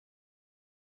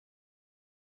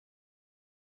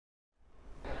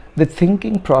The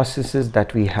thinking processes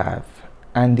that we have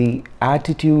and the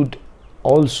attitude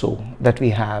also that we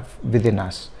have within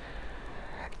us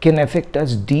can affect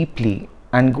us deeply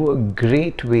and go a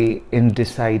great way in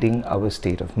deciding our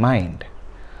state of mind.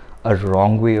 A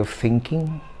wrong way of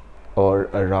thinking or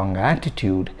a wrong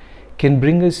attitude can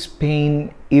bring us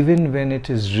pain even when it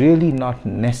is really not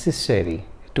necessary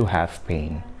to have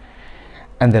pain.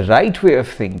 And the right way of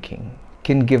thinking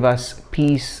can give us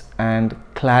peace and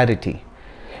clarity.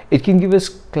 It can give us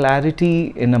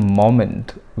clarity in a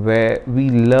moment where we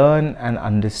learn and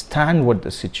understand what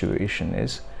the situation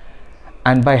is.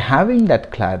 And by having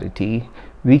that clarity,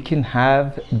 we can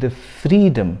have the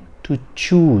freedom to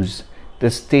choose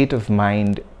the state of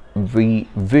mind we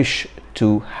wish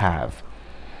to have.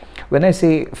 When I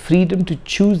say freedom to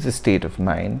choose the state of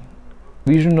mind,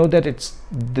 we should know that it's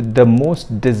the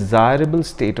most desirable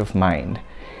state of mind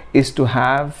is to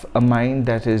have a mind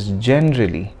that is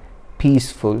generally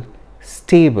peaceful,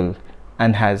 stable,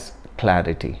 and has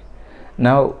clarity.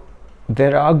 Now,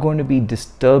 there are going to be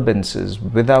disturbances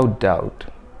without doubt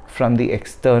from the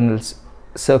external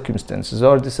circumstances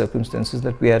or the circumstances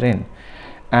that we are in,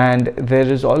 and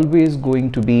there is always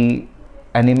going to be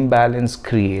an imbalance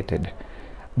created.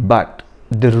 But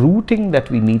the rooting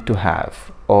that we need to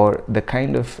have, or the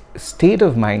kind of state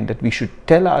of mind that we should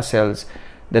tell ourselves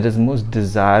that is most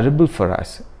desirable for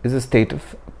us, is a state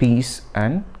of peace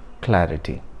and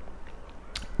clarity.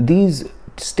 These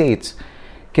states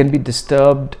can be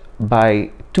disturbed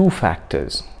by two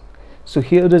factors. So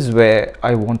here is where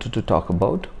I wanted to talk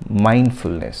about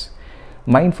mindfulness.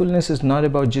 Mindfulness is not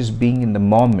about just being in the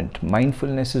moment.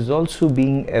 Mindfulness is also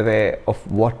being aware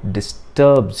of what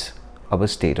disturbs our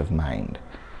state of mind.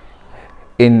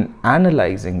 In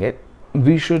analyzing it,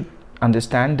 we should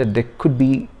understand that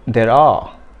there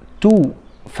are two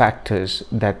factors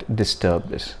that disturb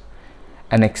this: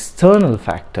 an external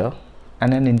factor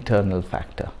and an internal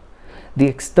factor. The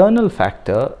external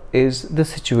factor is the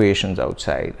situations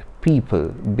outside, people,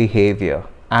 behavior,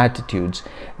 attitudes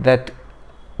that,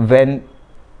 when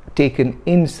taken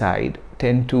inside,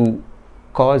 tend to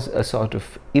cause a sort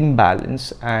of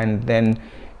imbalance, and then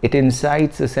it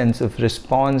incites a sense of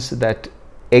response that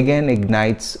again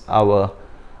ignites our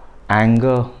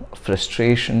anger,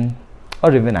 frustration,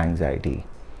 or even anxiety.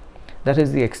 That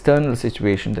is the external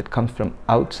situation that comes from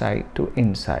outside to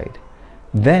inside.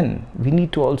 Then we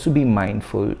need to also be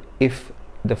mindful if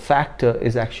the factor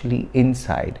is actually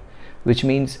inside, which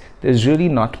means there's really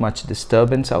not much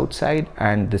disturbance outside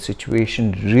and the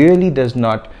situation really does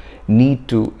not need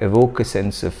to evoke a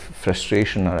sense of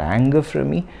frustration or anger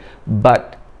from me,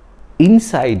 but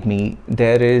inside me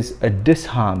there is a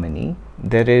disharmony,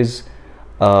 there is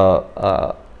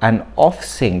an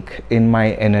off-sync in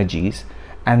my energies,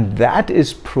 and that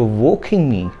is provoking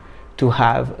me to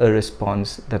have a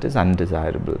response that is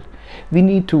undesirable. We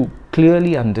need to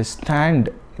clearly understand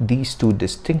these two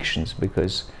distinctions,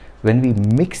 because when we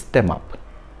mix them up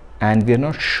and we are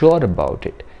not sure about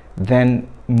it, then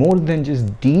more than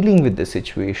just dealing with the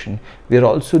situation, we are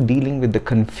also dealing with the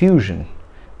confusion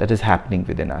that is happening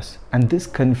within us. And this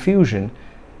confusion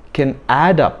can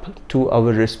add up to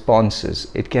our responses,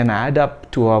 it can add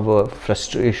up to our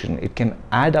frustration, it can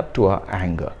add up to our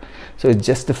anger. So it's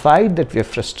justified that we are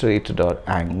frustrated or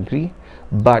angry,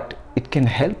 but it can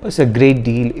help us a great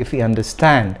deal if we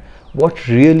understand what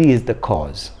really is the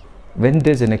cause. When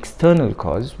there's an external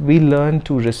cause, we learn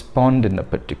to respond in a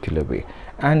particular way,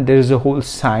 and there is a whole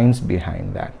science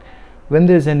behind that. When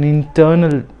there's an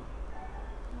internal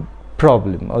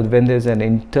problem or when there's an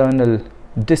internal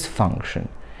dysfunction,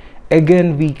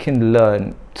 again we can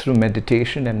learn through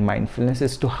meditation and mindfulness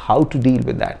as to how to deal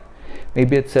with that.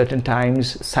 Maybe at certain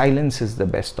times silence is the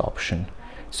best option.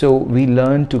 So we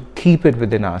learn to keep it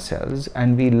within ourselves,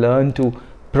 and we learn to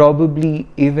probably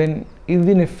even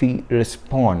if we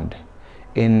respond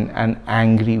in an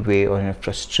angry way or in a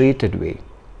frustrated way,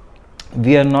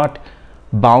 we are not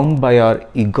bound by our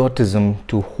egotism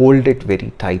to hold it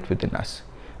very tight within us.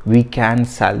 We can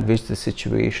salvage the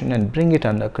situation and bring it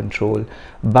under control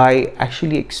by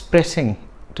actually expressing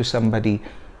to somebody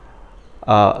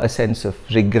a sense of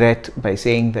regret, by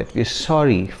saying that we're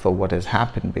sorry for what has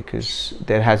happened, because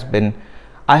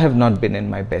I have not been in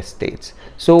my best states.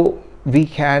 So we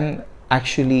can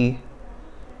actually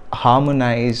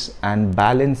harmonize and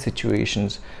balance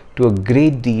situations to a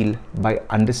great deal by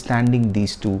understanding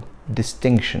these two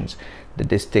distinctions. The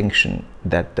distinction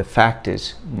that the fact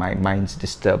is my mind's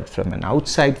disturbed from an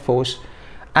outside force,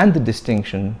 and the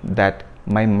distinction that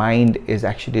my mind is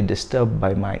actually disturbed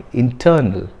by my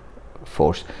internal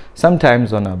force.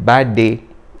 Sometimes on a bad day,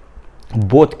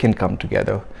 both can come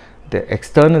together. the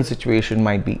external situation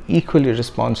might be equally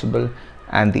responsible,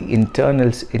 and the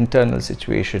internal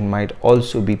situation might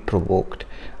also be provoked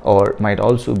or might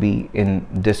also be in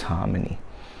disharmony.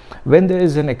 When there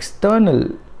is an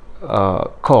external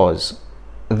cause,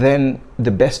 then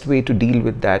the best way to deal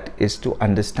with that is to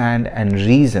understand and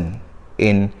reason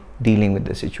in dealing with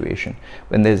the situation.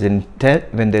 When there's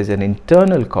an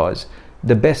internal cause,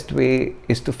 the best way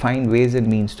is to find ways and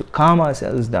means to calm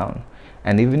ourselves down.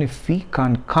 And even if we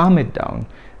can't calm it down,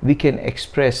 we can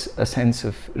express a sense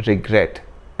of regret,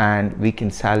 and we can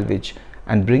salvage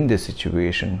and bring the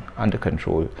situation under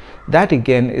control. That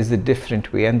again is a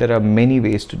different way, and there are many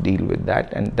ways to deal with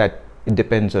that, and that it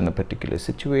depends on a particular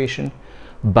situation.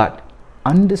 But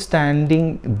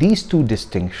understanding these two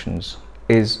distinctions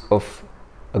is of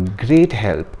a great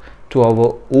help to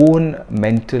our own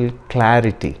mental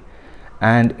clarity,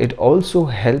 and it also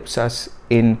helps us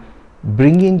in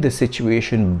bringing the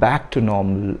situation back to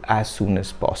normal as soon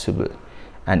as possible.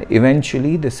 And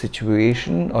eventually the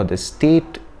situation or the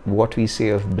state, what we say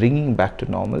of bringing back to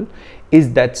normal,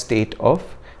 is that state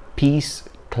of peace,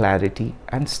 clarity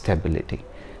and stability.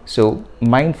 So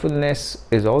mindfulness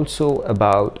is also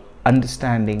about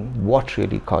understanding what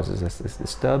really causes us this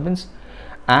disturbance,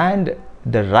 and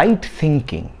the right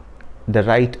thinking, the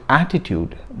right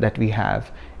attitude that we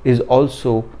have is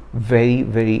also very,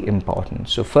 very important.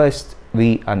 So first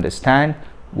we understand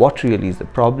what really is the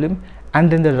problem,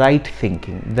 and then the right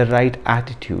thinking, the right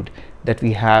attitude that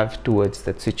we have towards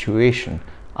that situation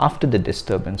after the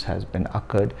disturbance has been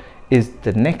occurred is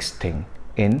the next thing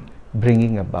in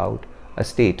bringing about a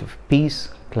state of peace,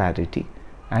 clarity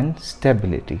and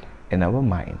stability in our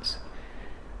minds.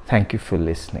 Thank you for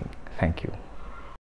listening. Thank you.